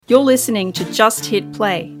You're listening to Just Hit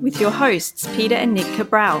Play with your hosts, Peter and Nick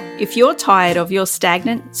Cabral. If you're tired of your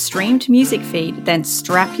stagnant, streamed music feed, then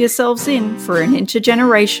strap yourselves in for an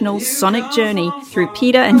intergenerational sonic journey through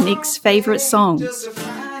Peter and Nick's favourite songs.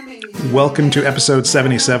 Welcome to episode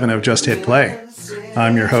 77 of Just Hit Play.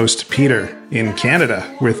 I'm your host, Peter, in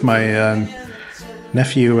Canada, with my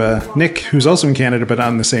nephew, Nick, who's also in Canada, but not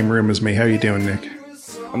in the same room as me. How are you doing, Nick?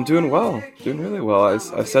 I'm doing well. Doing really well. I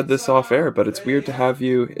said this off air, but it's weird to have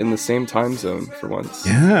you in the same time zone for once.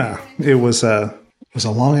 Yeah, it was a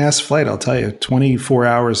long-ass flight, I'll tell you. 24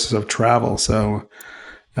 hours of travel. So,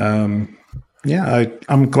 I'm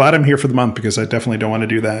glad I'm here for the month because I definitely don't want to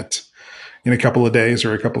do that in a couple of days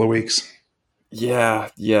or a couple of weeks. Yeah,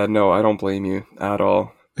 no, I don't blame you at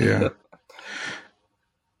all. Yeah.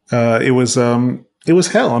 It was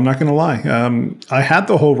hell, I'm not going to lie. I had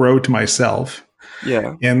the whole road to myself.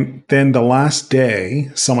 Yeah. And then the last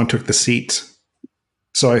day, someone took the seat.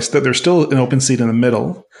 So there's still an open seat in the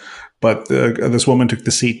middle, but this woman took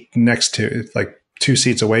the seat next to it, like 2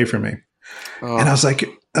 seats away from me. Oh. And I was like,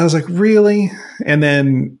 really? And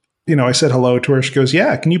then, I said hello to her. She goes,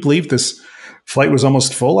 yeah, can you believe this flight was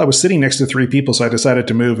almost full? I was sitting next to 3 people, so I decided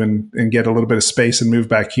to move and get a little bit of space and move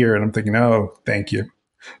back here. And I'm thinking, oh, thank you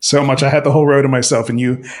so much. I had the whole row to myself, and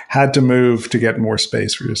you had to move to get more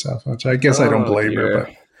space for yourself, which I guess I don't blame her.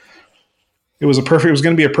 But it was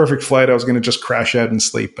going to be a perfect flight. I was going to just crash out and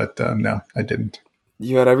sleep, but no, I didn't.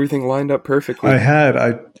 You had everything lined up perfectly. I had.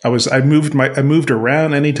 I moved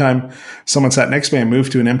around. Anytime someone sat next to me, I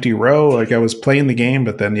moved to an empty row. Like I was playing the game,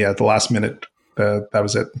 but then at the last minute, that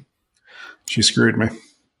was it. She screwed me.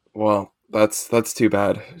 Well, that's too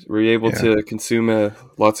bad. Were you able to consume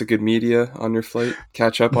lots of good media on your flight?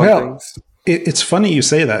 Catch up on things? It's funny you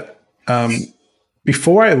say that.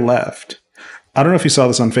 Before I left, I don't know if you saw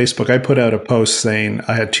this on Facebook. I put out a post saying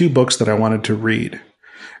I had 2 books that I wanted to read,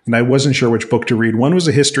 and I wasn't sure which book to read. One was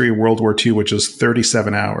a history of World War II, which was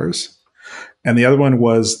 37 hours, and the other one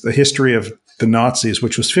was the history of the Nazis,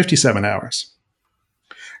 which was 57 hours.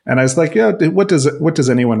 And I was like, yeah, what does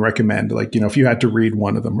anyone recommend? Like, if you had to read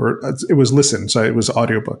one of them, or it was listen. So it was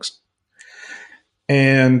audiobooks.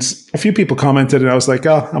 And a few people commented, and I was like,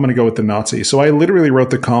 oh, I'm going to go with the Nazis. So I literally wrote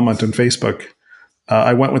the comment on Facebook.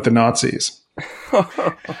 I went with the Nazis.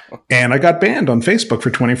 And I got banned on Facebook for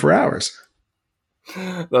 24 hours.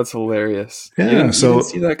 That's hilarious. Yeah. You didn't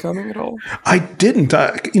see that coming at all? I didn't,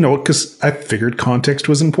 because I figured context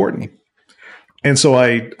was important. And so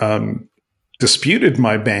I, disputed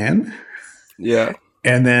my ban. Yeah.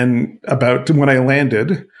 And then about when I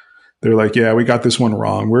landed, they're like, yeah, we got this one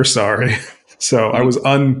wrong. We're sorry. So I was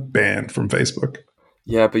unbanned from Facebook.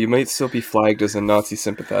 Yeah, but you might still be flagged as a Nazi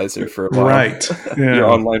sympathizer for a while. Right. Yeah. Your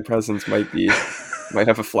online presence might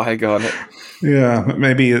have a flag on it. Yeah.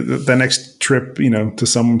 Maybe the next trip, to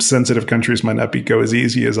some sensitive countries might not go as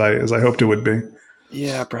easy as I hoped it would be.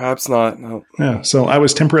 Yeah, perhaps not. No. Yeah. So I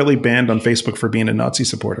was temporarily banned on Facebook for being a Nazi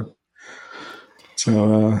supporter.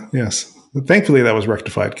 So, yes, thankfully that was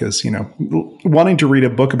rectified because, wanting to read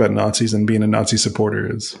a book about Nazis and being a Nazi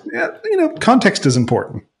supporter is, context is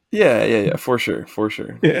important. Yeah, for sure.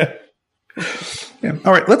 Yeah.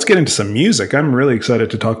 All right, let's get into some music. I'm really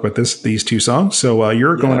excited to talk about these 2 songs. So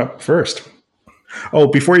you're going up first. Oh,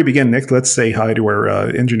 before you begin, Nick, let's say hi to our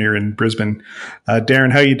engineer in Brisbane.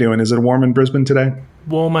 Darren, how you doing? Is it warm in Brisbane today?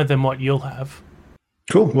 Warmer than what you'll have.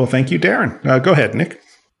 Cool. Well, thank you, Darren. Go ahead, Nick.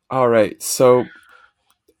 All right, so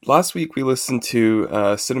last week we listened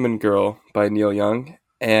to Cinnamon Girl by Neil Young,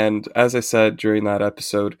 and as I said during that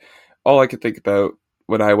episode, all I could think about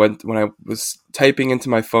when I was typing into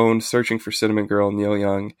my phone searching for Cinnamon Girl Neil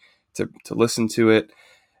Young to listen to it,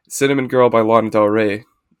 Cinnamon Girl by Lana Del Rey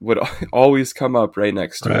would always come up right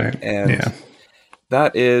next to it, and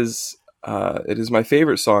that is it is my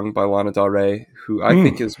favorite song by Lana Del Rey, who I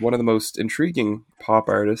think is one of the most intriguing pop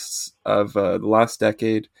artists of the last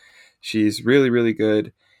decade. She's really, really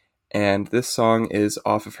good. And this song is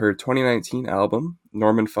off of her 2019 album,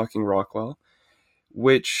 Norman fucking Rockwell,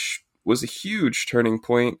 which was a huge turning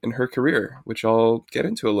point in her career, which I'll get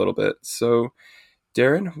into a little bit. So,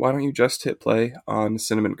 Darren, why don't you just hit play on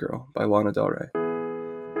Cinnamon Girl by Lana Del Rey?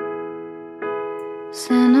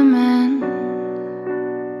 Cinnamon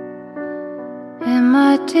in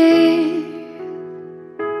my teeth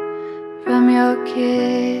from your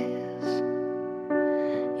kiss.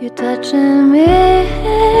 You're touching me,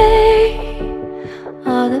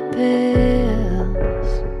 all the pills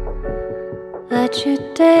that you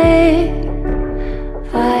take,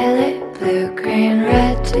 violet, blue, green,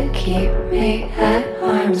 red, to keep me at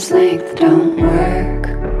arm's length don't work.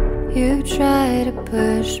 You try to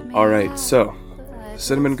push me. Alright, so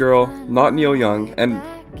Cinnamon Girl, not Neil Young, and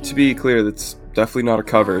to be clear, that's definitely not a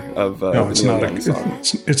cover of No, it's the Neil not. Young song.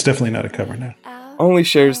 It's definitely not a cover now. Only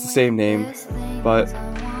shares the same name, but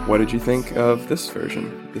what did you think of this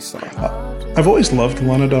version, this song? I've always loved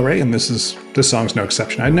Lana Del Rey, and this song's no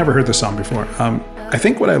exception. I'd never heard this song before. I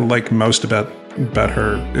think what I like most about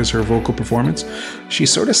her is her vocal performance. She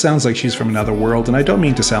sort of sounds like she's from another world, and I don't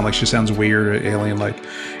mean to sound like she sounds weird or alien-like.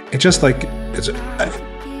 It's just like,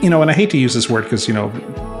 and I hate to use this word because,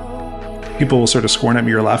 people will sort of scorn at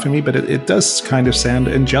me or laugh at me, but it does kind of sound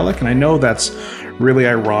angelic, and I know that's really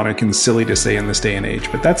ironic and silly to say in this day and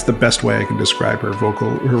age, but that's the best way I can describe her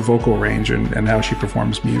vocal range and how she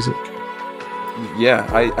performs music. Yeah,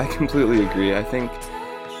 I completely agree. I think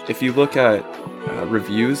if you look at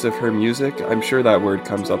reviews of her music, I'm sure that word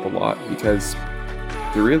comes up a lot because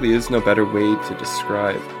there really is no better way to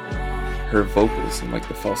describe her vocals and like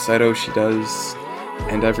the falsetto she does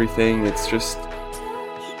and everything. It's just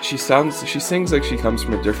she sings like she comes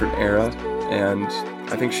from a different era, and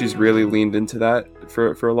I think she's really leaned into that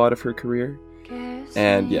for a lot of her career.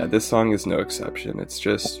 And yeah, this song is no exception. It's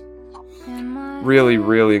just really,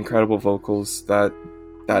 really incredible vocals that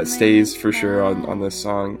stays for sure on this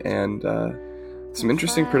song, and some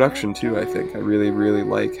interesting production too. I think I really, really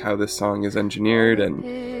like how this song is engineered,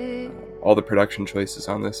 and all the production choices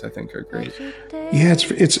on this I think are great. Yeah,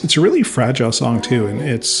 it's a really fragile song too, and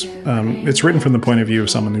it's written from the point of view of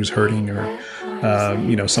someone who's hurting or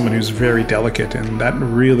someone who's very delicate, and that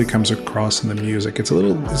really comes across in the music. It's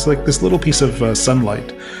like this little piece of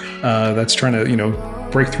sunlight that's trying to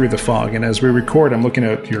break through the fog. And as we record, I'm looking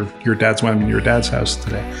at your dad's house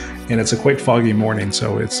today, and it's a quite foggy morning,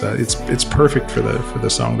 so it's perfect for the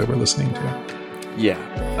song that we're listening to. Yeah,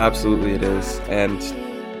 absolutely it is. And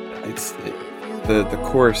it's the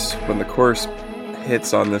chorus, when the chorus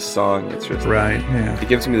hits on this song, it's just right. Yeah, it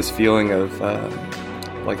gives me this feeling of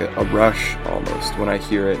like a rush almost when I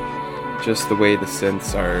hear it. Just the way the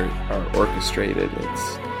synths are orchestrated,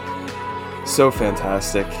 it's so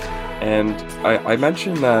fantastic. And I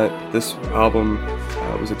mentioned that this album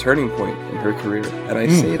was a turning point in her career, and I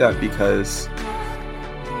say that because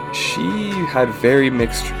she had very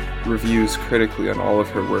mixed reviews critically on all of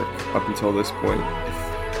her work up until this point.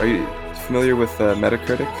 Are you familiar with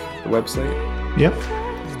Metacritic, the website? Yep.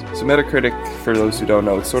 So Metacritic, for those who don't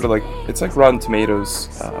know, it's like Rotten Tomatoes,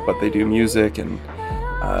 but they do music and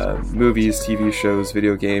movies, TV shows,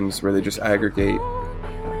 video games, where they just aggregate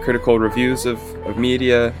critical reviews of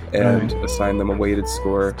media and assign them a weighted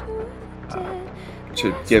score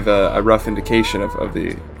to give a rough indication of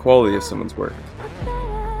the quality of someone's work.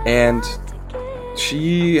 And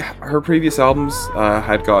her previous albums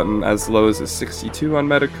had gotten as low as a 62 on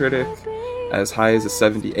Metacritic, as high as a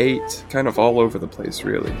 78, kind of all over the place,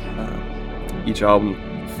 really. Each album,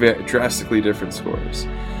 drastically different scores.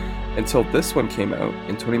 Until this one came out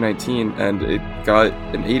in 2019, and it got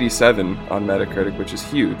an 87 on Metacritic, which is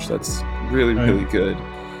huge. That's really, really good.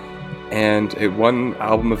 And it won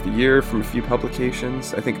Album of the Year from a few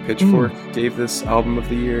publications. I think Pitchfork gave this Album of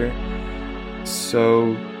the Year.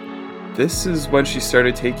 So this is when she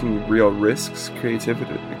started taking real risks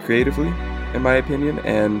creatively, in my opinion,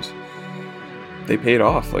 and they paid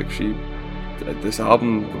off. Like this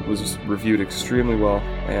album was reviewed extremely well,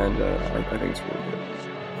 and I think it's really good.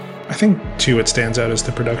 I think too it stands out as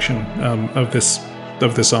the production of this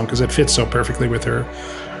song, because it fits so perfectly with her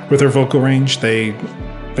vocal range. They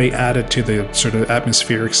added to the sort of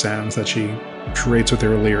atmospheric sounds that she creates with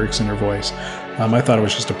her lyrics and her voice. I thought it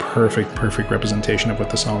was just a perfect representation of what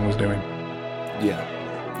the song was doing. Yeah,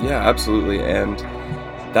 absolutely. And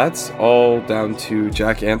that's all down to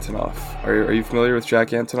Jack Antonoff. Are you familiar with Jack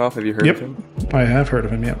Antonoff? Have you heard of him? I have heard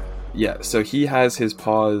of him, yeah. Yeah, so he has his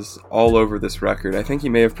paws all over this record. I think he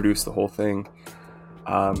may have produced the whole thing.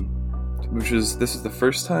 This is the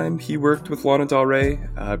first time he worked with Lana Del Rey.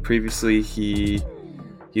 Previously, he'd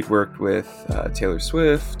worked with Taylor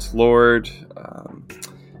Swift, Lorde,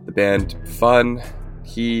 the band Fun.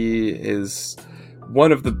 He is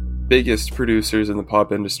one of the biggest producers in the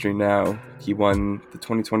pop industry now. He won the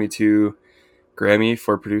 2022 Grammy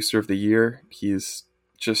for Producer of the Year. He's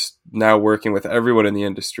just now working with everyone in the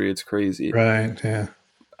industry. It's crazy. Right, yeah.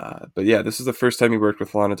 But yeah, this is the first time he worked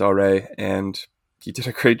with Lana Del Rey, and he did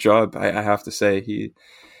a great job. I have to say,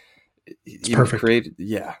 it's perfect.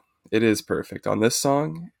 Yeah, it is perfect. On this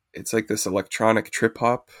song, it's like this electronic trip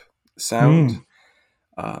hop sound.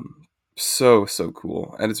 So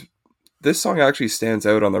cool. And this song actually stands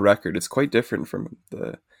out on the record. It's quite different from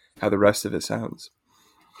how the rest of it sounds.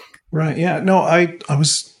 Right, yeah. No, I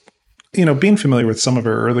was, being familiar with some of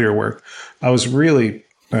her earlier work, I was really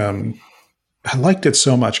I liked it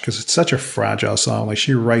so much because it's such a fragile song. Like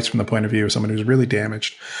she writes from the point of view of someone who's really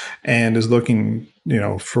damaged and is looking,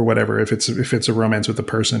 for whatever, if it's a romance with a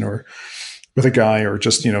person or with a guy, or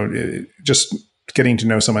just, just getting to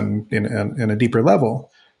know someone in a deeper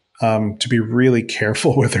level, to be really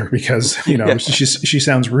careful with her because, she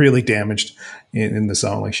sounds really damaged in the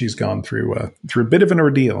song. Like she's gone through a bit of an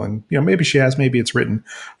ordeal, and, maybe she has, maybe it's written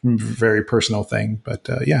a very personal thing, but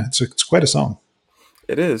it's quite a song.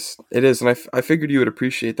 It is. And I figured you would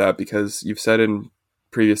appreciate that because you've said in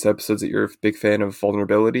previous episodes that you're a big fan of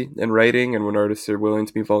vulnerability in writing and when artists are willing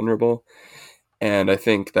to be vulnerable. And I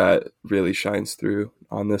think that really shines through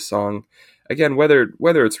on this song. Again, whether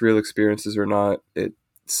it's real experiences or not, it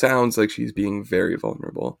sounds like she's being very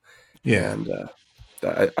vulnerable. Yeah. And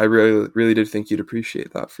I really, really did think you'd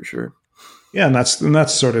appreciate that for sure. Yeah. And that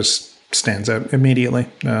sort of stands out immediately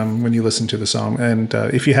when you listen to the song. And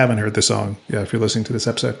if you haven't heard the song, if you're listening to this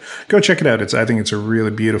episode, go check it out. I think it's a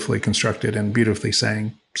really beautifully constructed and beautifully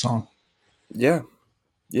sang song. Yeah.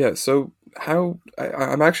 Yeah. So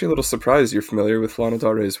I'm actually a little surprised you're familiar with Lana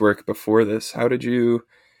Del Rey's work before this. How did you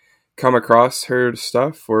come across her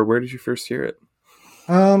stuff, or where did you first hear it?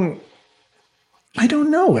 I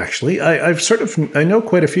don't know, actually. I know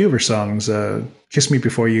quite a few of her songs. Kiss Me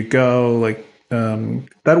Before You Go, like,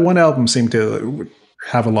 that one album seemed to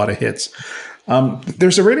have a lot of hits.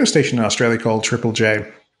 There's a radio station in Australia called Triple J,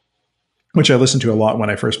 which I listened to a lot when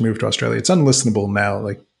I first moved to Australia. It's unlistenable now.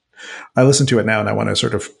 Like I listen to it now and I want to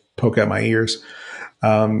sort of poke out my ears.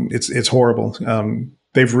 It's horrible.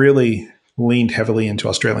 They've really leaned heavily into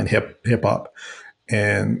Australian hip hop,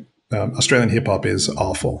 and Australian hip hop is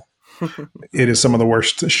awful. It is some of the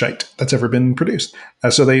worst shite that's ever been produced.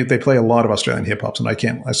 So they play a lot of Australian hip hops, and I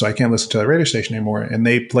can't listen to that radio station anymore. And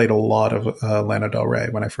they played a lot of Lana Del Rey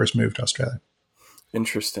when I first moved to Australia.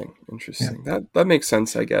 Interesting. Yeah. That makes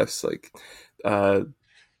sense, I guess. Like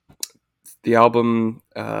the album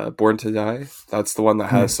Born to Die, that's the one that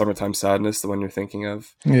has Summertime Sadness, the one you're thinking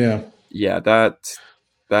of. Yeah. Yeah,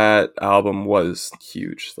 that album was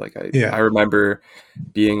huge. Like I remember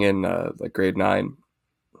being in like grade 9.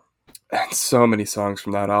 And so many songs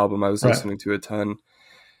from that album I was listening to a ton.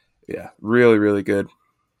 Yeah, really, really good.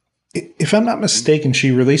 If I'm not mistaken,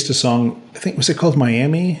 she released a song, I think, was it called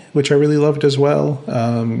Miami, which I really loved as well,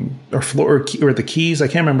 or the Keys. I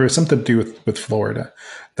can't remember. Something to do with Florida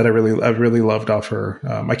that I really loved off her.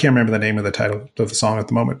 I can't remember the name of the title of the song at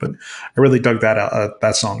the moment, but I really dug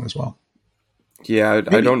that song as well. Yeah,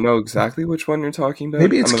 I don't know exactly which one you're talking about.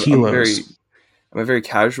 Maybe it's Kilos. I'm a very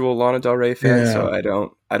casual Lana Del Rey fan, so I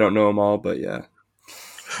don't know them all, but yeah.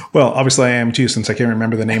 Well, obviously I am too, since I can't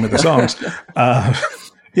remember the name of the songs.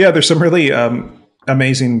 There's some really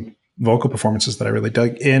amazing vocal performances that I really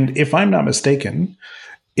dug. And if I'm not mistaken,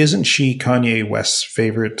 isn't she Kanye West's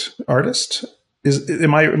favorite artist?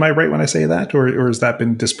 Am I right when I say that, or has that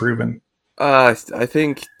been disproven? I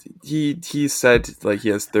think he said like he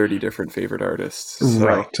has 30 different favorite artists. So,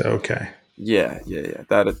 right. Okay. Yeah.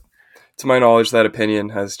 That, to my knowledge, that opinion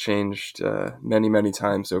has changed many, many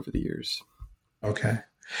times over the years. Okay.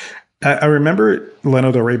 I remember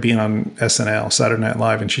Lana Del Rey being on SNL, Saturday Night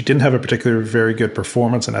Live, and she didn't have a particularly very good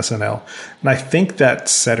performance on SNL. And I think that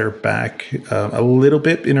set her back a little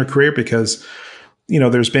bit in her career because,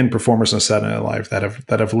 there's been performers on Saturday Night Live that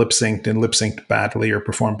have lip-synced badly or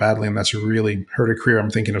performed badly, and that's really hurt her career. I'm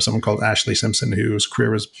thinking of someone called Ashley Simpson, whose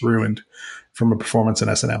career was ruined from a performance on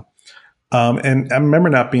SNL. And I remember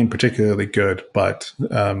not being particularly good, but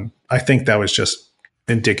I think that was just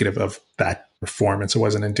indicative of that performance. It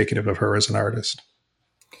wasn't indicative of her as an artist.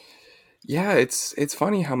 Yeah, it's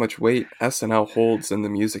funny how much weight SNL holds in the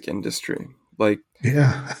music industry. Like,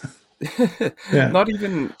 yeah. Not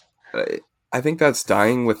even. I think that's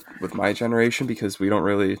dying with my generation because we don't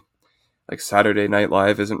really like Saturday Night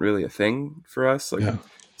Live isn't really a thing for us. Like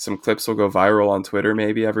some clips will go viral on Twitter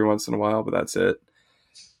maybe every once in a while, but that's it.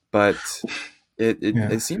 But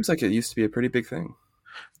it seems like it used to be a pretty big thing.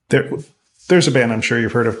 There's a band I'm sure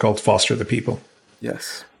you've heard of called Foster the People.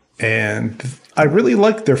 Yes. And I really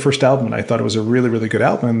liked their first album, and I thought it was a really, really good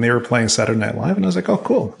album. And they were playing Saturday Night Live, and I was like, oh,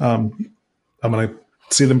 cool. I'm going to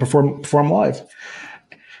see them perform live.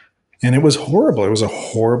 And it was horrible. It was a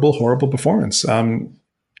horrible, horrible performance,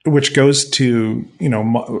 which goes to,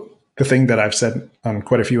 the thing that I've said on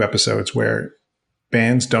quite a few episodes where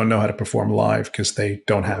bands don't know how to perform live because they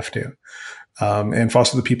don't have to. And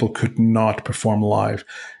Foster the People could not perform live.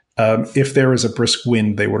 If there was a brisk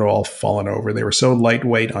wind, they would have all fallen over. They were so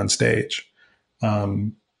lightweight on stage.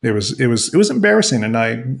 It was embarrassing. And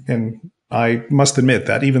I must admit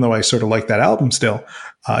that even though I sort of like that album still,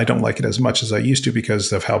 I don't like it as much as I used to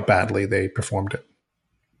because of how badly they performed it.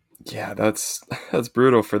 Yeah, that's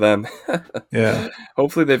brutal for them. Yeah.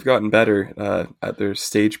 Hopefully they've gotten better at their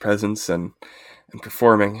stage presence and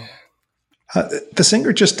performing. The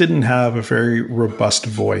singer just didn't have a very robust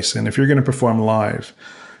voice, and if you're going to perform live,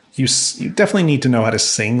 you definitely need to know how to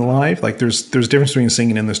sing live. Like there's difference between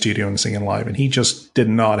singing in the studio and singing live, and he just did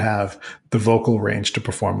not have the vocal range to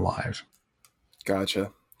perform live.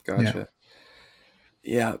 Gotcha.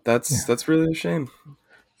 Yeah, that's really a shame.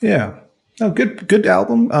 Yeah. Oh, good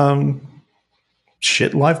album.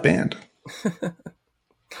 Shit live band.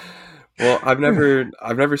 Well, I've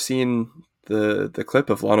never seen the clip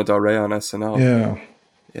of Lana Del Rey on SNL.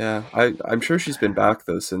 Yeah. I'm sure she's been back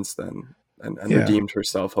though since then and redeemed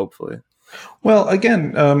herself, hopefully. Well,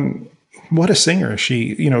 again, what a singer.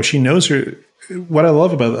 She knows her. What I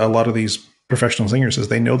love about a lot of these professional singers is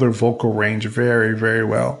they know their vocal range very, very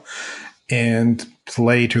well and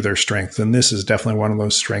play to their strengths. And this is definitely one of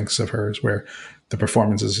those strengths of hers where the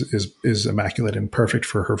performance is immaculate and perfect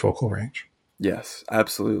for her vocal range. Yes,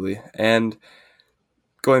 absolutely. And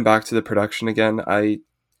going back to the production again, I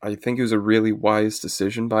think it was a really wise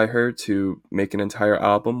decision by her to make an entire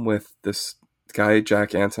album with this guy,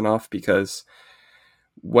 Jack Antonoff, because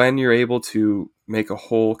when you're able to make a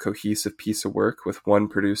whole cohesive piece of work with one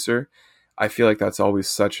producer, I feel like that's always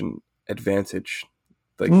such an advantage.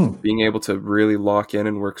 Like being able to really lock in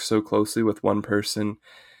and work so closely with one person,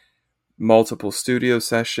 multiple studio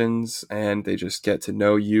sessions, and they just get to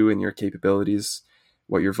know you and your capabilities,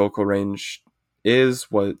 what your vocal range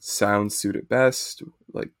is, what sounds suit it best.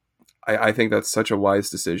 Like I think that's such a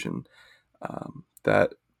wise decision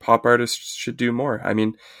that pop artists should do more. I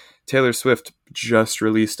mean, Taylor Swift just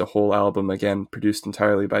released a whole album, again, produced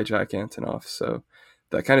entirely by Jack Antonoff. So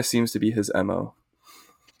that kind of seems to be his MO.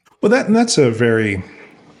 Well, that's a very,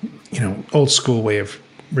 old school way of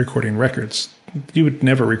recording records. You would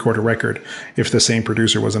never record a record if the same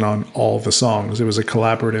producer wasn't on all the songs. It was a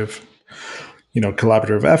collaborative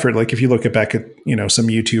effort. Like if you look back at, some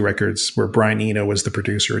U2 records where Brian Eno was the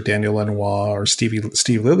producer, or Daniel Lanois, or Steve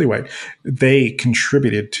Lillywhite, they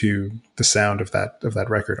contributed to the sound of that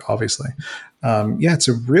record, obviously.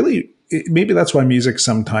 Maybe that's why music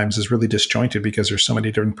sometimes is really disjointed, because there's so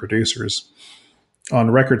many different producers on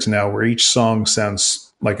records now where each song sounds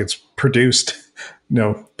like it's produced,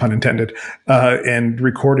 no pun intended, and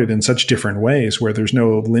recorded in such different ways where there's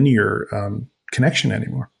no linear connection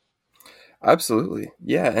anymore. Absolutely.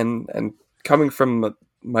 Yeah. And coming from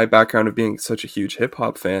my background of being such a huge hip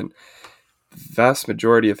hop fan, the vast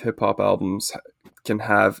majority of hip hop albums can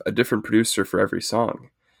have a different producer for every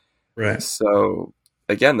song. Right. So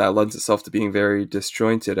again, that lends itself to being very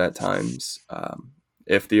disjointed at times.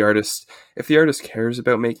 If the artist cares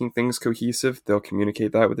about making things cohesive, they'll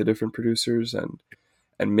communicate that with the different producers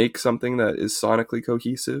and make something that is sonically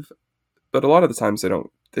cohesive. But a lot of the times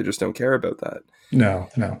they just don't care about that. No.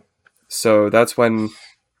 So that's why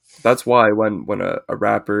when a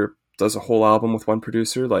rapper does a whole album with one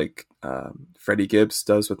producer, like Freddie Gibbs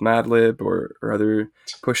does with Madlib or other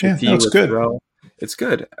Pusha T with Pharrell, it's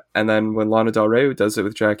good. And then when Lana Del Rey does it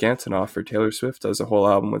with Jack Antonoff, or Taylor Swift does a whole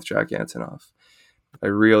album with Jack Antonoff, I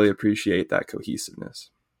really appreciate that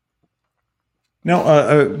cohesiveness.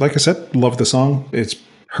 No, like I said, love the song. It's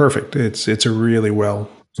perfect. It's a really well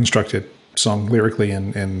constructed song lyrically,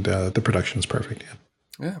 and the production is perfect.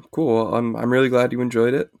 Yeah, cool. Well, I'm really glad you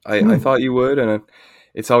enjoyed it. I thought you would, and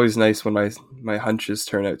it's always nice when my hunches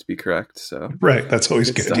turn out to be correct. So right, that's always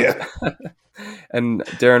good. Yeah. And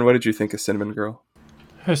Darren, what did you think of Cinnamon Girl?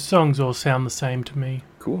 Her songs all sound the same to me.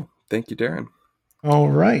 Cool. Thank you, Darren. All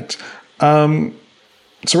right.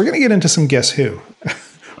 So we're going to get into some Guess Who,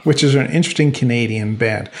 which is an interesting Canadian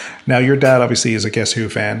band. Now, your dad obviously is a Guess Who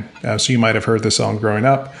fan, so you might have heard the song growing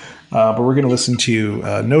up. But we're going to listen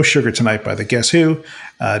to No Sugar Tonight by the Guess Who.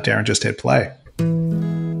 Darren just hit play.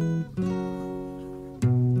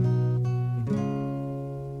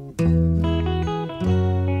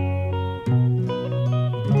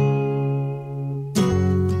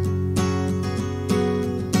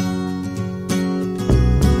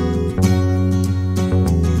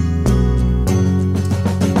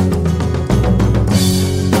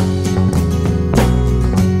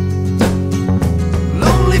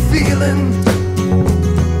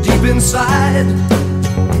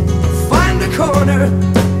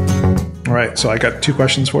 All right, so I got two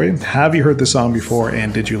questions for you. Have you heard this song before,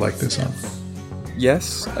 and did you like this song?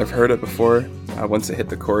 Yes, I've heard it before. Once it hit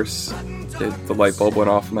the chorus, the light bulb went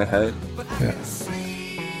off in my head. Yeah.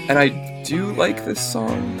 And I do like this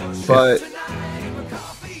song, but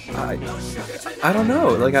I don't know.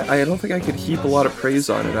 Like I don't think I could heap a lot of praise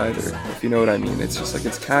on it either, if you know what I mean. It's just like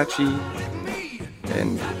it's catchy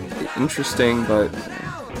and interesting, but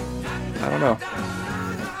I don't know.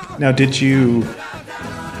 Now, did you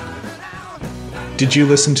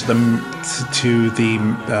listen to the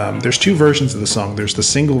there's two versions of the song. There's the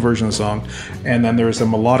single version of the song, and then there's a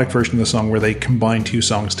melodic version of the song where they combine two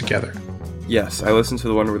songs together. Yes, I listened to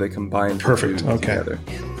the one where they combined Perfect. the two together.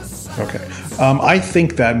 Okay. I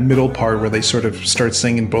think that middle part where they sort of start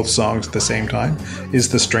singing both songs at the same time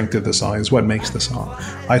is the strength of the song, is what makes the song.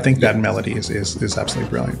 I think that melody is absolutely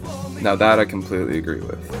brilliant. Now that I completely agree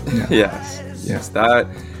with. Yeah. Yes.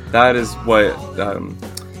 That is what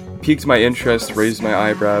piqued my interest, raised my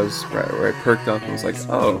eyebrows, where I perked up and was like,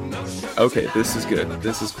 oh, okay, this is good.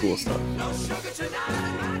 This is cool stuff.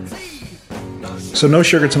 So No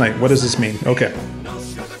Sugar Tonight, what does this mean? Okay.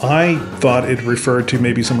 I thought it referred to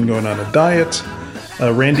maybe someone going on a diet.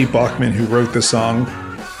 Randy Bachman, who wrote the song,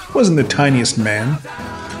 wasn't the tiniest man.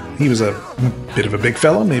 He was a bit of a big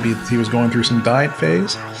fellow. Maybe he was going through some diet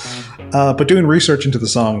phase. But doing research into the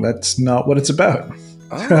song, that's not what it's about.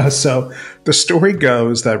 Oh. So the story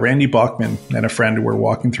goes that Randy Bachman and a friend were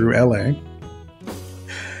walking through LA,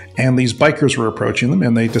 and these bikers were approaching them,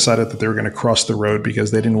 and they decided that they were going to cross the road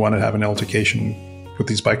because they didn't want to have an altercation with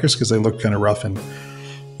these bikers because they looked kind of rough and,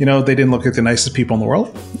 you know, they didn't look like the nicest people in the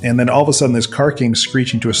world. And then all of a sudden this car came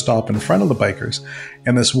screeching to a stop in front of the bikers,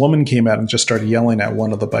 and this woman came out and just started yelling at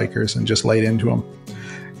one of the bikers and just laid into him.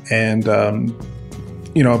 And,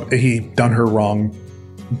 you know, he done her wrong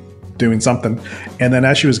doing something. And then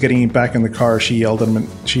as she was getting back in the car, she yelled at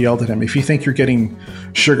him, "If you think you're getting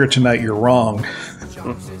sugar tonight, you're wrong."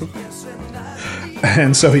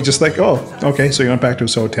 And so he just like, oh, okay. So he went back to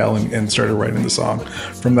his hotel and started writing the song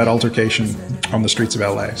from that altercation on the streets of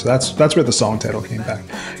LA. So that's where the song title came back.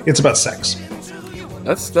 It's about sex.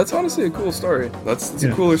 That's honestly a cool story. It's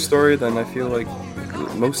a cooler story than I feel like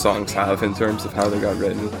most songs have in terms of how they got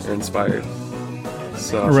written or inspired.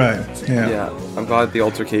 So, right. Yeah. I'm glad the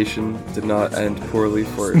altercation did not end poorly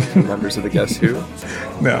for members of the Guess Who.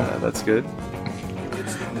 No. That's good.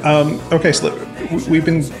 Okay, so we've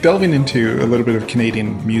been delving into a little bit of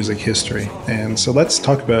Canadian music history, and so let's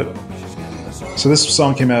talk about. So this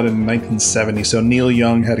song came out in 1970. So Neil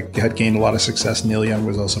Young had gained a lot of success. Neil Young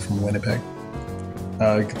was also from Winnipeg.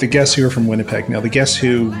 The Guess Who are from Winnipeg. Now the Guess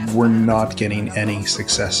Who were not getting any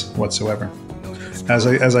success whatsoever. As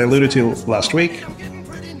I alluded to last week,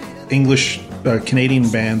 Canadian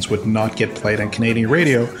bands would not get played on Canadian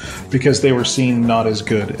radio because they were seen not as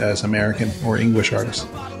good as American or English artists.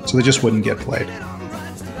 So they just wouldn't get played.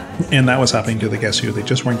 And that was happening to the Guess Who. They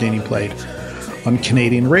just weren't getting played on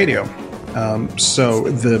Canadian radio. So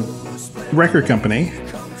the record company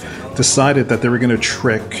decided that they were going to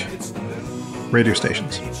trick radio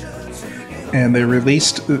stations. And they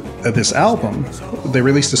released this album. They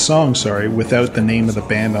released a song, without the name of the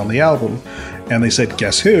band on the album. And they said,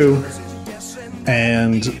 "Guess Who?"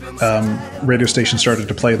 And radio stations started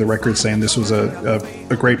to play the record saying this was a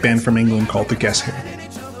great band from England called the Guess Who.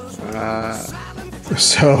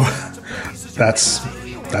 So that's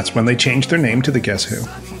when they changed their name to the Guess Who.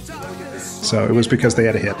 So it was because they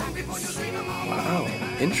had a hit. Wow,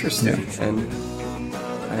 interesting. Yeah.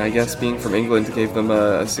 And I guess being from England gave them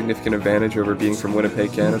a significant advantage over being from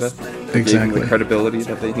Winnipeg, Canada. Exactly. Gave them the credibility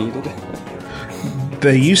that they needed.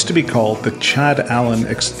 They used to be called the Chad Allen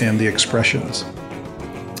and the Expressions.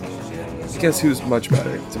 Guess Who's much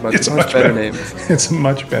better. It's a much better name. It's a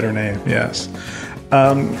much better name, yes.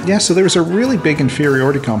 So there was a really big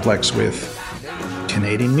inferiority complex with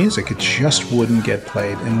Canadian music. It just wouldn't get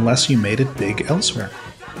played unless you made it big elsewhere.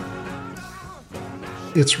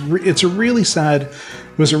 It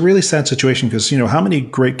was a really sad situation because, you know, how many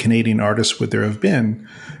great Canadian artists would there have been,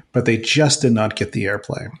 but they just did not get the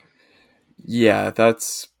airplay. Yeah,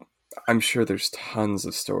 I'm sure there's tons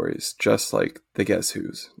of stories just like the Guess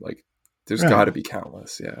Who's. Like, there's got to be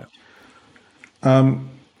countless, yeah.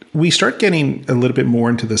 We start getting a little bit more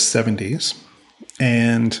into the 70s,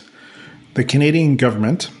 and the Canadian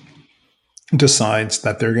government decides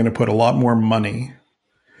that they're going to put a lot more money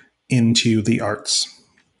into the arts.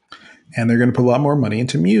 And they're going to put a lot more money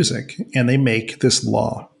into music. And they make this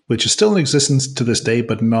law, which is still in existence to this day,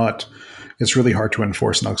 but it's really hard to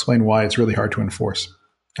enforce. And I'll explain why it's really hard to enforce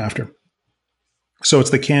after. So it's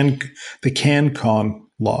the CanCon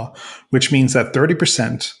law, which means that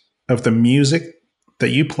 30% of the music that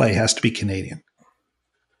you play has to be Canadian.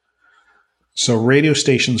 So radio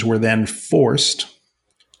stations were then forced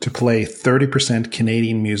to play 30%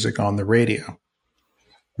 Canadian music on the radio,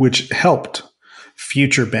 which helped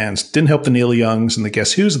future bands. Didn't help the Neil Youngs and the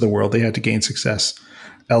Guess Who's of the world. They had to gain success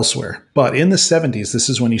elsewhere. But in the 70s, this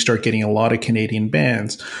is when you start getting a lot of Canadian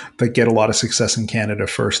bands that get a lot of success in Canada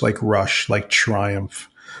first, like Rush, like Triumph,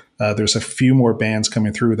 there's a few more bands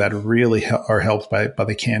coming through that really are helped by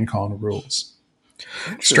the CanCon rules.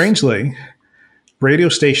 Strangely, radio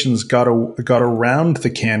stations got around the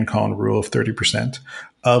CanCon rule of 30%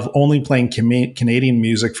 of only playing Canadian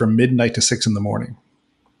music from midnight to 6 in the morning.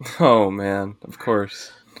 Oh, man, of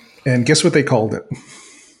course. And guess what they called it?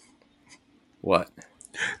 What?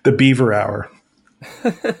 The Beaver Hour.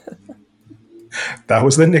 That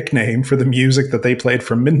was the nickname for the music that they played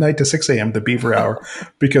from midnight to 6 a.m., the Beaver Hour,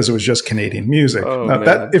 because it was just Canadian music. Oh, now,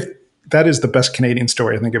 man. that is the best Canadian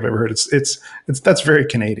story I think I've ever heard. That's very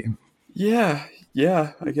Canadian. Yeah,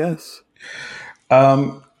 I guess.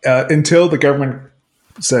 Until the government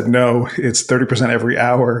said no, it's 30% every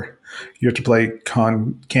hour. You have to play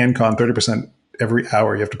CanCon 30% every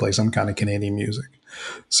hour. You have to play some kind of Canadian music.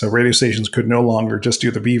 So radio stations could no longer just do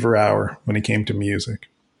the Beaver Hour when it came to music.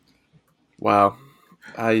 Wow.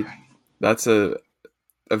 That's a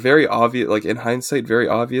very obvious, like in hindsight, very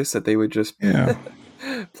obvious that they would just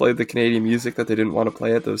play the Canadian music that they didn't want to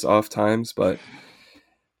play at those off times. But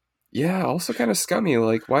yeah, also kind of scummy.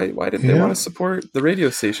 Like why didn't they want to support the radio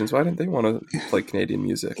stations? Why didn't they want to play Canadian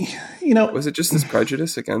music? Was it just this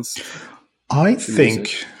prejudice against? I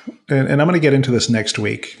think, and I'm going to get into this next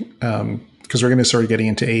week because we're going to start getting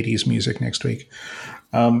into 80s music next week.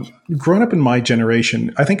 Growing up in my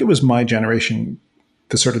generation, I think it was my generation,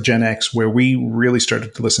 the sort of Gen X, where we really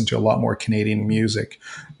started to listen to a lot more Canadian music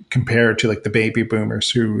compared to like the baby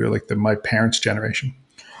boomers who were like my parents' generation.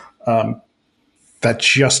 That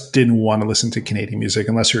just didn't want to listen to Canadian music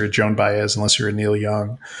unless you're a Joan Baez, unless you're a Neil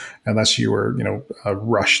Young, unless you were, a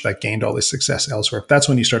Rush that gained all this success elsewhere. That's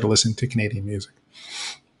when you started listening to Canadian music.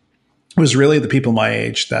 It was really the people my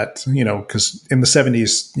age that, because in the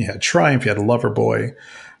 70s, you had Triumph, you had Loverboy.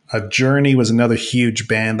 Journey was another huge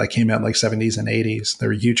band that came out in like 70s and 80s. They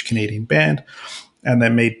were a huge Canadian band and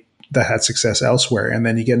that had success elsewhere. And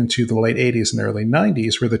then you get into the late 80s and early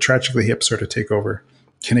 90s where the Tragically Hip sort of take over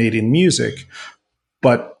Canadian music,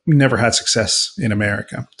 but never had success in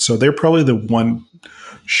America. So they're probably the one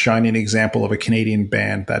shining example of a Canadian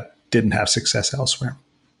band that didn't have success elsewhere.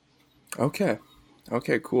 Okay,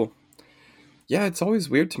 cool. Yeah, it's always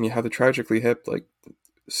weird to me how the Tragically Hip, like,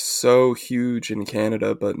 so huge in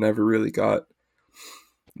Canada, but never really got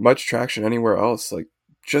much traction anywhere else, like,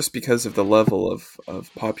 just because of the level of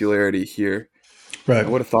popularity here. Right. I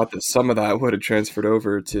would have thought that some of that would have transferred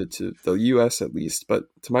over to the US at least, but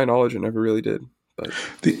to my knowledge, it never really did. But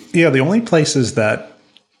the only places that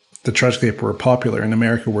the Tragically Hip were popular in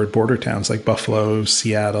America were border towns like Buffalo,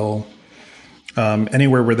 Seattle,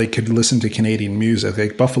 anywhere where they could listen to Canadian music.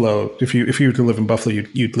 Like Buffalo, if you were to live in Buffalo,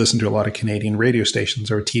 you'd listen to a lot of Canadian radio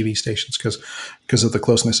stations or TV stations because of the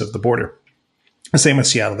closeness of the border. The same with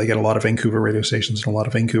Seattle. They get a lot of Vancouver radio stations and a lot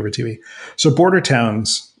of Vancouver TV. So border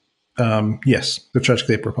towns, yes, the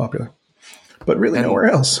Tragically Hip were popular. But really nowhere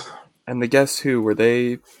else. And the Guess Who, were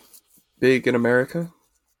they big in America?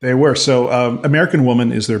 They were. So American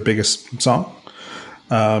Woman is their biggest song.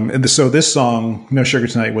 So this song, No Sugar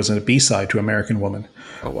Tonight, was a B-side to American Woman.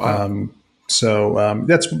 Oh, wow.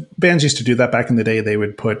 That's bands used to do that back in the day. They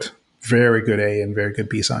would put very good A and very good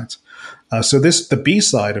B-sides. The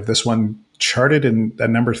B-side of this one charted at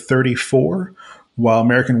number 34, while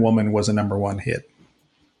American Woman was a number 1 hit.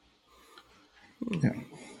 Yeah.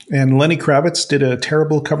 And Lenny Kravitz did a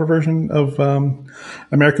terrible cover version of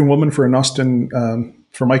American Woman for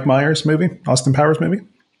for Mike Myers movie, Austin Powers movie.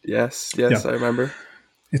 Yes, yeah. I remember.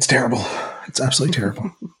 It's terrible. It's absolutely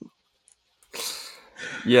terrible.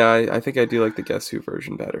 Yeah, I think I do like the Guess Who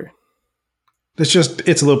version better. It's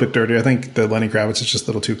a little bit dirty. I think the Lenny Kravitz is just a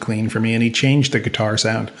little too clean for me, and he changed the guitar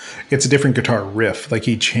sound. It's a different guitar riff. Like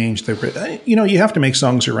he changed the riff. You have to make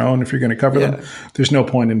songs your own if you're going to cover them. There's no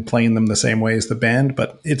point in playing them the same way as the band,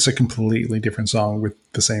 but it's a completely different song with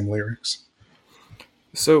the same lyrics.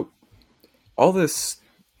 So all this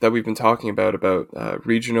that we've been talking about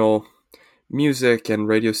regional music and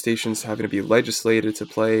radio stations having to be legislated to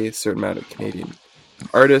play a certain amount of Canadian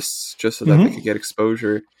artists just so that they could get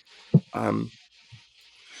exposure.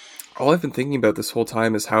 All I've been thinking about this whole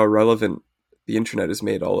time is how irrelevant the internet has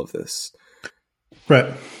made all of this.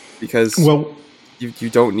 Right. Because you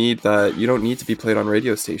don't need that. You don't need to be played on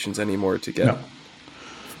radio stations anymore to get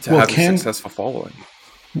have a successful following.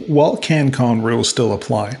 While CanCon rules still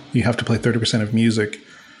apply, you have to play 30% of music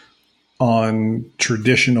on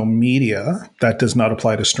traditional media. That does not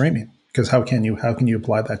apply to streaming, because how can you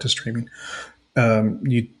apply that to streaming?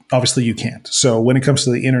 You can't. So when it comes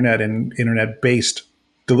to the internet and internet-based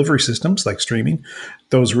delivery systems like streaming,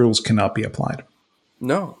 those rules cannot be applied.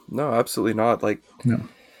 No, absolutely not.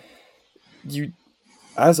 You,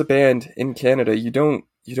 as a band in Canada, you don't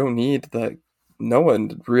need that no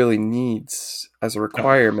one really needs as a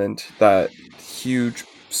requirement that huge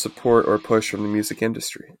support or push from the music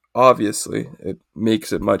industry. Obviously, it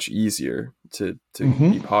makes it much easier to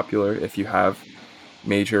be popular if you have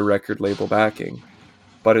major record label backing.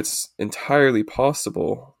 But it's entirely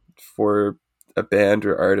possible for a band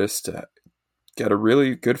or artist to get a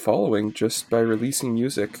really good following just by releasing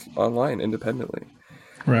music online independently.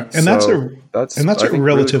 Right. And so that's a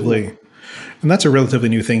relatively really cool. And that's a relatively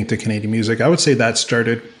new thing to Canadian music. I would say that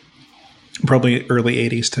started probably early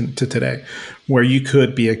 80s to today, where you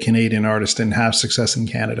could be a Canadian artist and have success in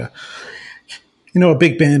Canada. You know, a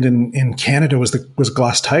big band in Canada was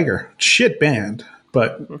Glass Tiger. Shit band,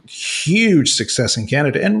 but huge success in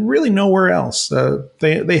Canada and really nowhere else.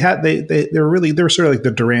 They were sort of like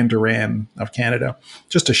the Duran Duran of Canada,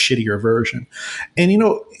 just a shittier version. And you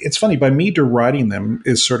know, it's funny, by me deriding them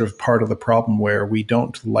is sort of part of the problem where we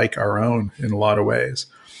don't like our own in a lot of ways.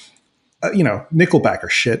 You know, Nickelback are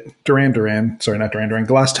shit.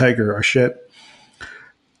 Glass Tiger are shit.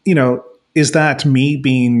 You know, is that me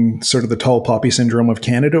being sort of the tall poppy syndrome of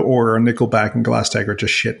Canada, or are Nickelback and Glass Tiger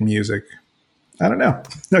just shit music? I don't know.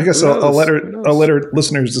 I guess I'll let our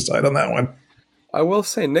listeners decide on that one. I will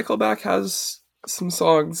say Nickelback has some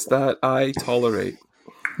songs that I tolerate.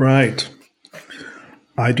 Right.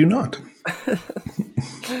 I do not.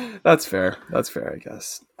 That's fair. That's fair, I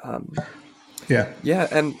guess. Yeah. Yeah,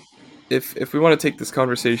 and if we want to take this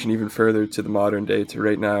conversation even further to the modern day, to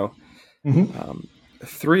right now,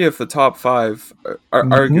 3 of the top 5 are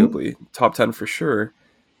arguably top 10 for sure,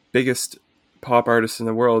 biggest pop artists in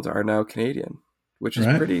the world are now Canadian, which is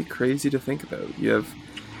pretty crazy to think about. You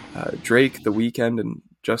have Drake, The Weeknd, and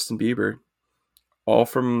Justin Bieber, all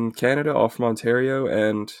from Canada, all from Ontario,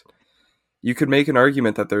 and you could make an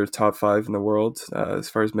argument that they're top 5 in the world as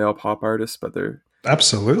far as male pop artists, but they're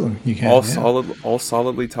absolutely you can, all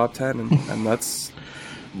solidly top 10, and that's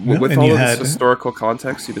with all of this historical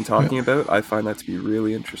context you've been talking about. I find that to be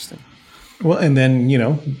really interesting. Well, and then, you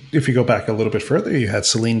know, if you go back a little bit further, you had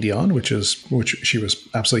Celine Dion, which she was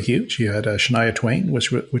absolutely huge. You had Shania Twain,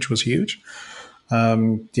 which was huge.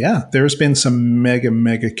 There's been some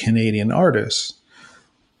mega Canadian artists,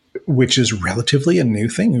 which is relatively a new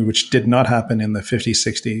thing, which did not happen in the 50s,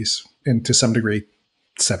 60s, and to some degree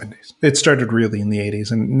 70s. It started really in the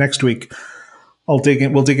 80s. And next week, we'll dig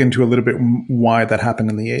into a little bit why that happened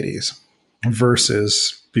in the 80s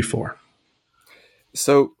versus before.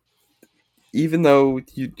 So even though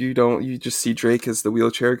you just see Drake as the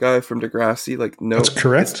wheelchair guy from Degrassi, like, no, that's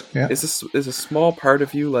correct. Is a small part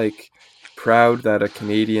of you like proud that a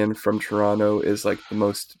Canadian from Toronto is like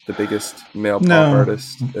the biggest male pop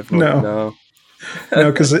artist? No,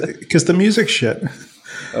 because the music's shit.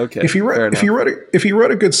 Okay, if he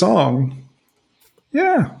wrote a good song,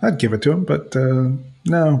 yeah, I'd give it to him. But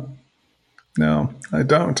no, I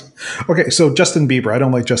don't. Okay, so Justin Bieber, I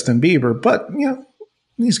don't like Justin Bieber, but yeah,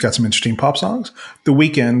 he's got some interesting pop songs. The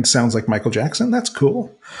Weeknd sounds like Michael Jackson. That's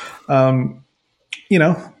cool. You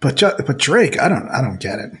know, but Drake, I don't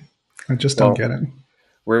get it. I just don't get it.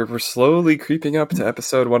 We're slowly creeping up to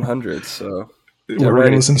episode 100, so we're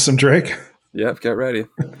going to listen to some Drake. Yep, get ready.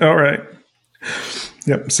 All right.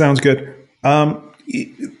 Yep, sounds good.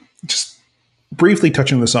 Just briefly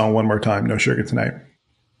touching the song one more time, No Sugar Tonight.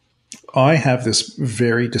 I have this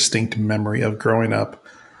very distinct memory of growing up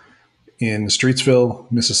in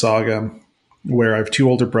Streetsville, Mississauga, where I have 2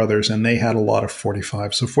 older brothers, and they had a lot of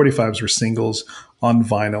 45s. So 45s were singles on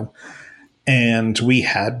vinyl. And we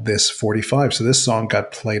had this 45. So this song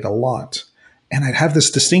got played a lot. And I'd have this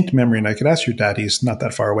distinct memory, and I could ask your dad, he's not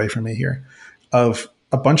that far away from me here, of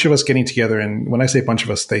a bunch of us getting together. And when I say bunch of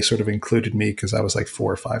us, they sort of included me because I was like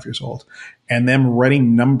 4 or 5 years old. And them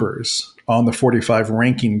writing numbers on the 45,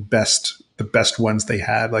 ranking the best ones they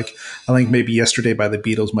had. Like, I think maybe Yesterday by the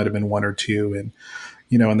Beatles might have been 1 or 2. And,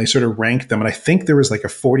 you know, and they sort of ranked them. And I think there was like a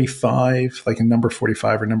 45, like a number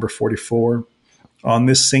 45 or number 44 on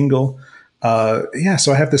this single. So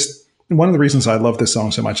I have this, one of the reasons I love this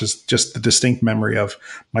song so much is just the distinct memory of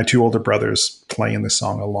my 2 older brothers playing this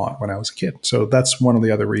song a lot when I was a kid. So that's one of the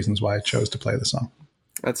other reasons why I chose to play the song.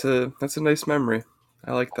 That's a nice memory.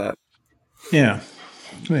 I like that. Yeah.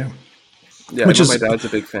 Yeah, my dad's a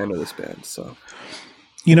big fan of this band, so.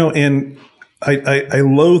 You know, and I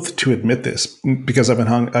loathe to admit this because I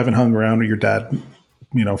haven't hung around with your dad,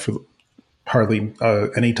 you know, for hardly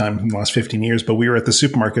any time in the last 15 years, but we were at the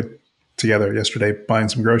supermarket together yesterday buying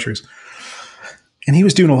some groceries, and he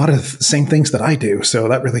was doing a lot of the same things that I do, so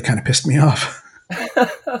that really kind of pissed me off.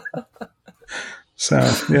 So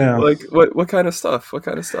yeah, like what kind of stuff? What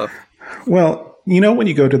kind of stuff? Well, you know, when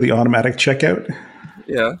you go to the automatic checkout,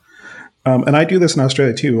 yeah, And I do this in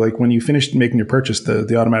Australia too. Like when you finish making your purchase,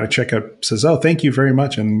 the automatic checkout says, "Oh, thank you very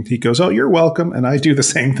much," and he goes, "Oh, you're welcome." And I do the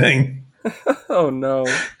same thing. Oh no!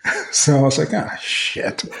 So I was like, "Ah,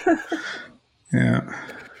 shit." Yeah.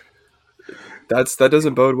 That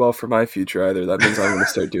doesn't bode well for my future either. That means I'm going to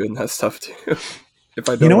start doing that stuff too. If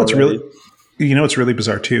I don't, you know what's already. what's really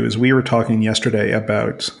bizarre too is we were talking yesterday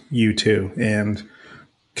about U2, and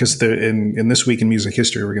because in this week in music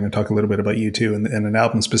history, we're going to talk a little bit about U2 and an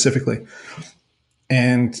album specifically.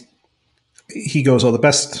 And he goes, "Oh, the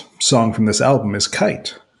best song from this album is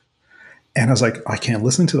Kite." And I was like, "I can't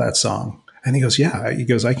listen to that song." And he goes, "Yeah." He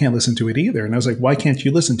goes, "I can't listen to it either." And I was like, "Why can't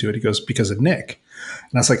you listen to it?" He goes, "Because of Nick."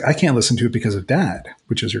 And I was like, "I can't listen to it because of Dad,"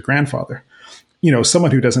 which is your grandfather. You know,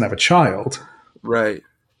 someone who doesn't have a child. Right.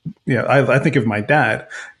 Yeah, I think of my dad,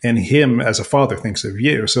 and him as a father thinks of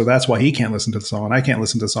you. So that's why he can't listen to the song, and I can't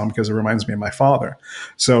listen to the song because it reminds me of my father.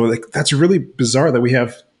 So like that's really bizarre that we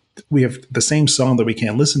have the same song that we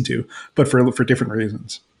can't listen to, but for different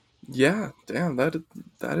reasons. Yeah. Damn. That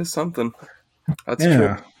is something. That's Yeah.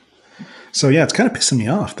 true. So yeah, it's kind of pissing me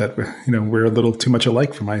off that we're a little too much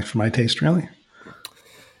alike for my taste, really.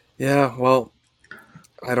 Yeah. Well,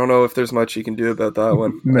 I don't know if there's much you can do about that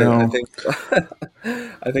one. No. I think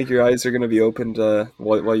I think your eyes are going to be opened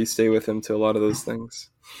while you stay with him to a lot of those things.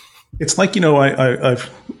 It's like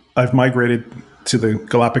I've migrated to the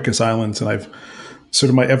Galapagos Islands, and I've sort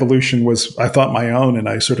of my evolution was I thought my own, and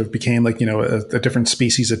I sort of became like a different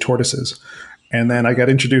species of tortoises. And then I got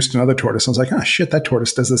introduced to another tortoise. I was like, "Oh shit, that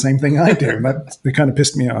tortoise does the same thing I do." And it kind of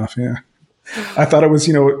pissed me off. Yeah, I thought it was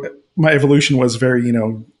my evolution was very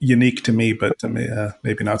unique to me, but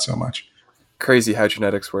maybe not so much. Crazy how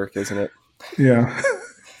genetics work, isn't it? Yeah,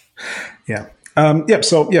 yeah.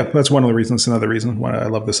 So that's one of the reasons. Another reason why I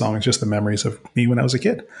love the song is just the memories of me when I was a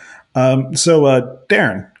kid. Darren,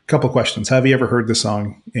 a couple questions. Have you ever heard the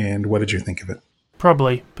song, and what did you think of it?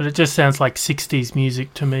 Probably, but it just sounds like 60s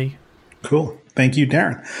music to me. Cool. Thank you,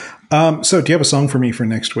 Darren. So do you have a song for me for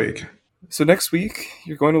next week? So next week,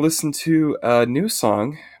 you're going to listen to a new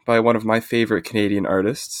song by one of my favorite Canadian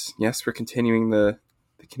artists. Yes, we're continuing the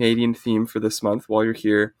Canadian theme for this month while you're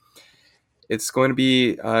here. It's going to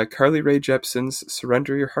be Carly Rae Jepsen's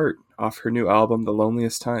Surrender Your Heart off her new album, The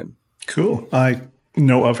Loneliest Time. Cool. I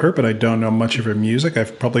know of her, but I don't know much of her music.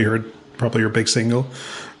 I've probably heard her big single.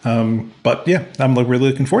 But yeah, I'm really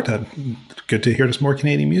looking forward to it. Good to hear some more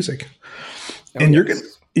Canadian music. And you're going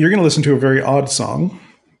to listen to a very odd song.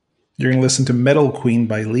 You're going to listen to Metal Queen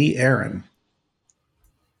by Lee Aaron.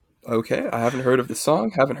 Okay, I haven't heard of the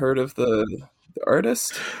song, haven't heard of the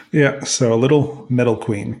artist. Yeah, so a little Metal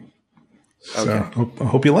Queen. Okay. So I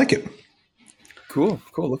hope you like it. Cool.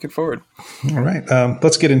 Looking forward. All right,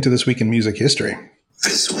 let's get into this week in music history.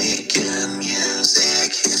 This week in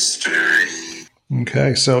music history.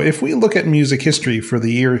 Okay, so if we look at music history for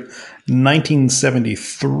the year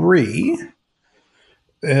 1973,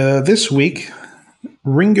 this week,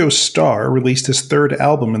 Ringo Starr released his third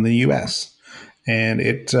album in the U.S. And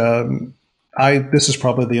this is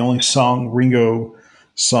probably the only Ringo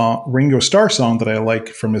Starr song that I like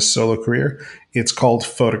from his solo career. It's called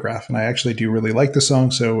Photograph, and I actually do really like the song.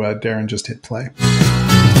 So Darren, just hit play. Every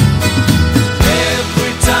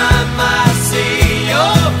time I see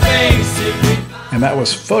your face, and that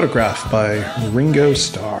was Photograph by Ringo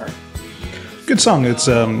Starr. Good song. It's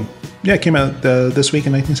it came out this week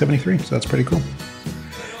in 1973, so that's pretty cool.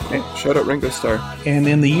 Hey, shout out Ringo Starr. And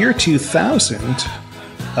in the year 2000,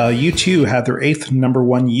 U2 had their 8th number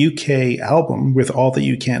one UK album with All That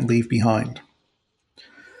You Can't Leave Behind.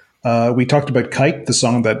 We talked about Kite, the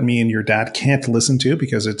song that me and your dad can't listen to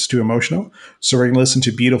because it's too emotional. So we're going to listen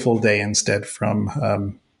to Beautiful Day instead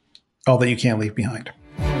from All That You Can't Leave Behind.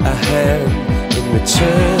 I had in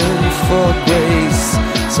return for grace.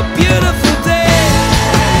 It's a beautiful day.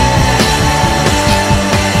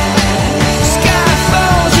 Sky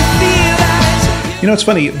falls, you feel like. It's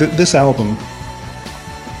funny. This album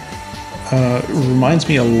reminds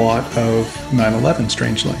me a lot of 9/11,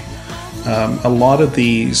 strangely. A lot of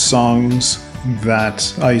the songs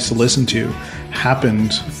that I used to listen to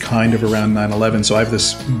happened kind of around 9/11, so I have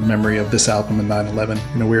this memory of this album and 9/11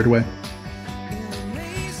 in a weird way.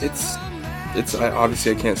 It's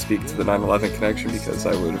obviously I can't speak to the 9/11 connection because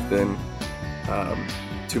I would have been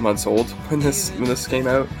 2 months old when this came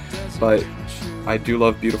out, but I do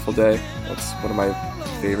love Beautiful Day. That's one of my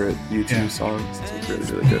favorite U2 songs. It's a really,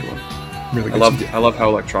 really good one. Really good. I love how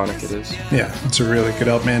electronic it is. Yeah, it's a really good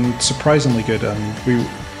album and surprisingly good.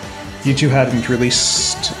 U2 hadn't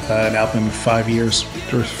released an album in 5 years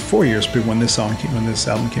or 4 years when this album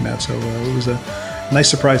came out, so it was a nice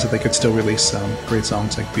surprise that they could still release great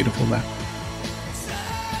songs like Beautiful Day.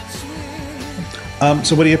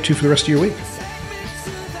 So what are you up to for the rest of your week?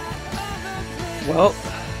 Well,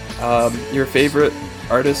 your favorite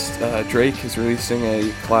artist, Drake, is releasing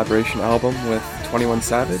a collaboration album with 21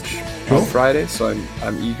 Savage on Friday, so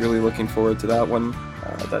I'm eagerly looking forward to that one.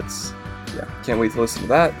 Can't wait to listen to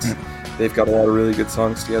that. They've got a lot of really good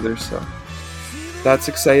songs together, so that's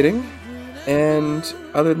exciting. And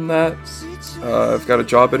other than that, I've got a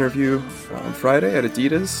job interview on Friday at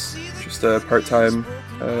Adidas, just a part-time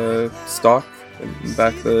stock and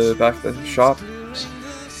back the shop.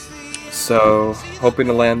 So hoping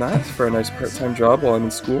to land that for a nice part-time job while I'm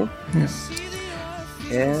in school. Yeah.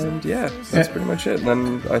 And that's pretty much it. And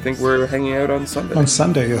then I think we're hanging out on Sunday. On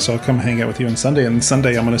Sunday, yes, I'll come hang out with you on Sunday. And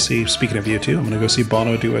Sunday I'm going to see, speaking of you too, I'm going to go see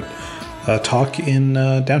Bono do a talk in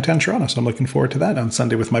downtown Toronto. So I'm looking forward to that on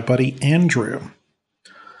Sunday with my buddy Andrew.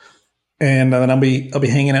 And then I'll be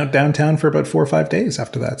hanging out downtown for about 4 or 5 days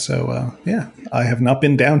after that. So I have not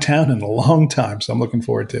been downtown in a long time. So I'm looking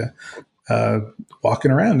forward to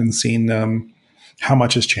walking around and seeing how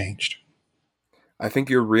much has changed. I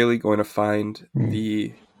think you're really going to find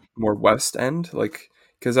the more West End,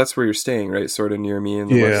 because that's where you're staying, right? Sort of near me in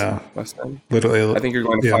the West End. Literally, I think you're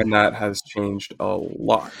going to find that has changed a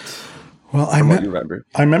lot. Well, I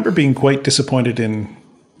remember being quite disappointed in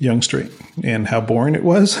Yonge Street and how boring it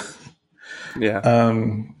was.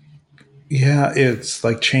 It's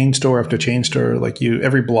like chain store after chain store. Like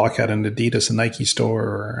every block had an Adidas, a Nike store,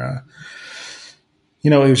 or it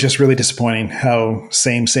was just really disappointing how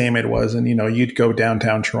same it was. And you'd go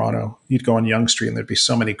downtown Toronto, you'd go on Yonge Street, and there'd be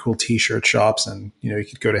so many cool T-shirt shops, and you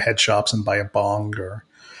could go to head shops and buy a bong or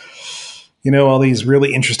all these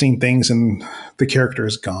really interesting things. And the character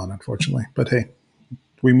is gone, unfortunately. But hey,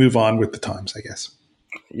 we move on with the times, I guess.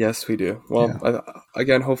 Yes, we do. Well,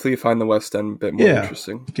 again, hopefully you find the West End a bit more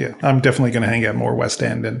interesting. Yeah, I'm definitely going to hang out more West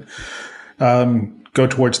End and go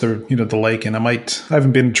towards the the lake. And I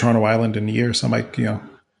haven't been to Toronto Island in years, so I might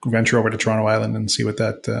venture over to Toronto Island and see what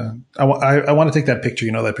that. I want to take that picture.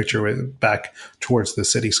 That picture back towards the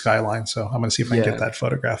city skyline. So I'm going to see if I can get that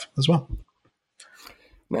photograph as well.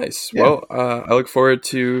 Nice. Yeah. Well, I look forward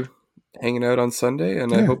to hanging out on Sunday,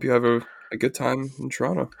 and I hope you have a good time in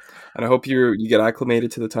Toronto. And I hope you get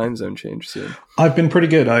acclimated to the time zone change soon. I've been pretty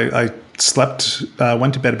good. I slept,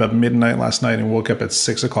 went to bed about midnight last night and woke up at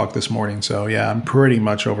 6 o'clock this morning. So yeah, I'm pretty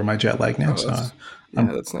much over my jet lag now.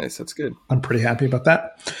 That's nice. That's good. I'm pretty happy about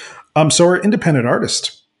that. So our independent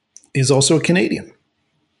artist is also a Canadian.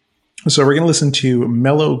 So we're going to listen to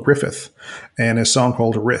Melo Griffith and a song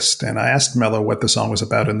called Wrist. And I asked Melo what the song was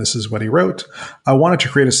about, and this is what he wrote. I wanted to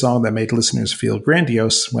create a song that made listeners feel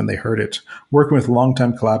grandiose when they heard it. Working with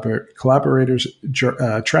longtime collaborators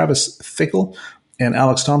Travis Fickle and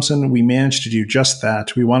Alex Thompson, we managed to do just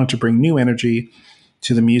that. We wanted to bring new energy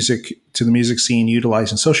to the music scene,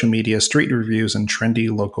 utilizing social media, street reviews, and trendy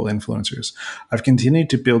local influencers. I've continued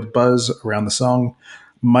to build buzz around the song.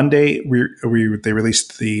 Monday, they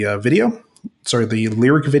released the the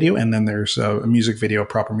lyric video, and then there's a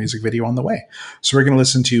proper music video on the way. So we're going to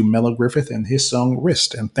listen to Melo Griffith and his song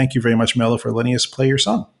Wrist. And thank you very much, Melo, for letting us play your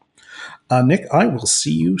song. Nick, I will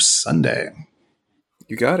see you Sunday.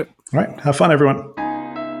 You got it. All right. Have fun, everyone.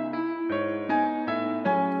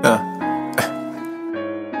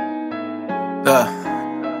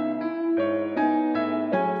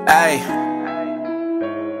 Hey.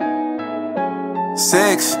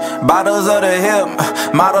 6 bottles of the hip,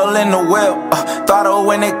 model in the whip, throttle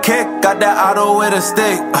when it kick, got that auto with a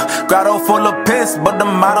stick, grotto full of piss, but the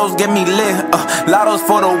models get me lit, lottos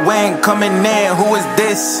for the win, coming in, who is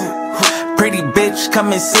this? Pretty bitch,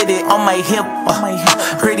 come and sit it on my hip.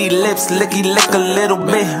 Pretty lips, lick a little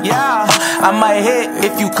bit. I might hit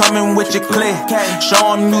if you coming with your clip.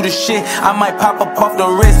 Show them you the shit. I might pop up off the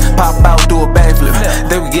wrist. Pop out, do a backflip.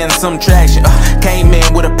 They were getting some traction. Came in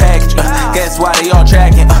with a package. Guess why they all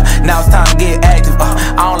tracking? Now it's time to get active.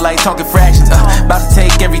 I don't like talking fractions. About to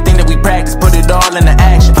take everything that we practice, put it all into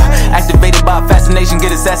action. Activated by fascination, get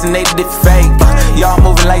assassinated if you fake. Y'all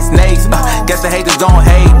moving like snakes. Guess the haters gon'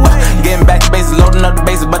 hate. Getting back to bases, loading up the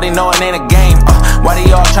bases, but they know it ain't a game. Why they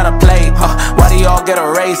all tryna play? Why they all get a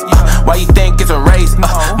race? Why you think it's a race?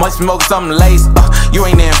 Must smoke something lace. You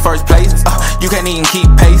ain't in first place. You can't even keep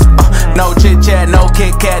pace. No chit chat, no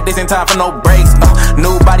Kit Kat. This ain't time for no breaks.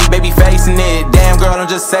 New body, baby facing it. Damn girl, I'm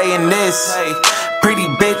just saying this. Pretty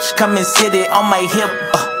bitch, come and sit it on my hip.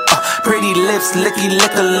 Pretty lips, lick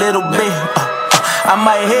a little bit. I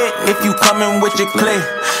might hit if you coming with your clip.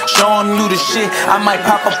 Showing you the shit, I might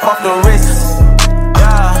pop up off the wrist.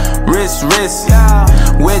 Wrist,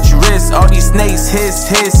 which wrist? All these snakes hiss.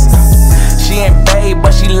 She ain't babe,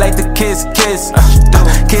 but she like to kiss.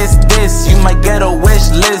 Kiss this, you might get a wish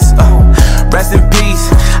list. rest in peace.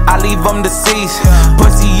 I leave them deceased.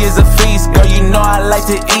 Pussy is a feast, girl, you know I like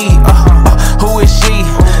to eat. Who is she?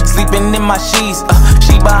 Sleeping in my sheets.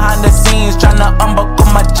 She behind the scenes, tryna unbuckle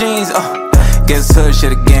my jeans. Guess hood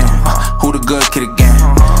shit again. Who the good kid again?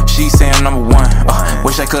 She say I'm number one.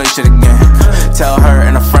 Wish I could shit again. Tell her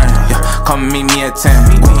and a friend, come meet me at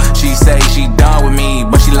 10. She say she done with me,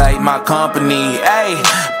 but she like my company. Ayy,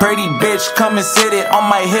 pretty bitch, come and sit it on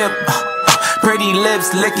my hip. Pretty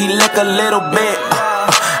lips, licky lick a little bit.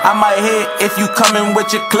 I might hit if you coming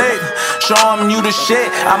with your click. Show 'em you the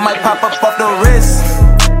shit. I might pop up off the wrist.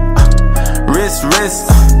 Wrist.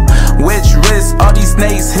 Which wrist? All these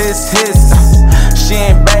snakes hiss. She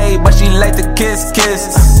ain't babe, but she like to kiss.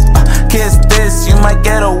 Kiss this, you might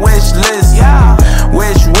get a wish list.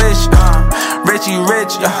 Wish. Richie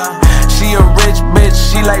rich. She a rich bitch,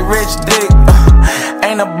 she like rich dick.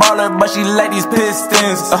 Ain't a baller, but she like these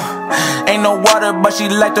pistons. Ain't no water, but she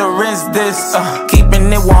like to rinse this.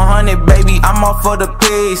 Keeping it 100, baby, I'm off for the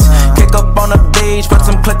peace. Kick up on the beach, put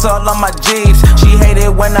some clits all on my Jeeps. She hate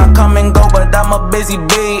it when I come and go, but I'm a busy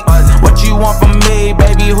bee. What you want from me,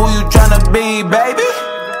 baby? Who you tryna be, baby?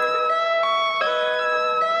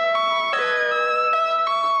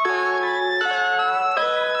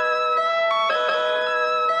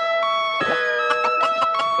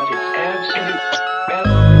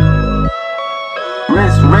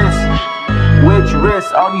 Wrist, which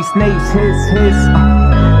wrist? All these snakes hiss.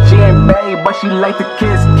 She ain't babe, but she like to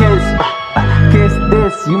kiss. Kiss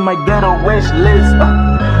this, you might get a wish list.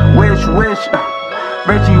 Wish,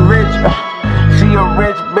 Richie rich. She a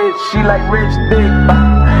rich bitch, she like rich dick.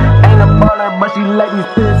 Ain't a baller, but she like these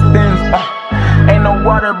pistons. Ain't no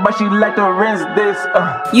water, but she like to rinse this.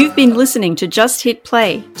 You've been listening to Just Hit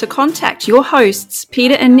Play. To contact your hosts,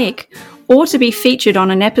 Peter and Nick, or to be featured on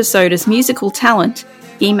an episode as musical talent,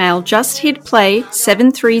 email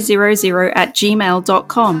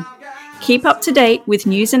justhitplay7300@gmail.com. Keep up to date with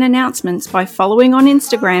news and announcements by following on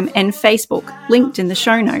Instagram and Facebook, linked in the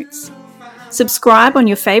show notes. Subscribe on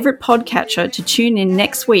your favourite podcatcher to tune in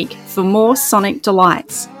next week for more sonic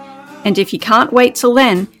delights. And if you can't wait till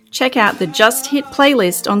then, check out the Just Hit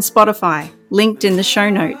playlist on Spotify, linked in the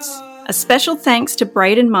show notes. A special thanks to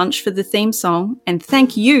Braden Munch for the theme song, and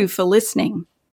thank you for listening.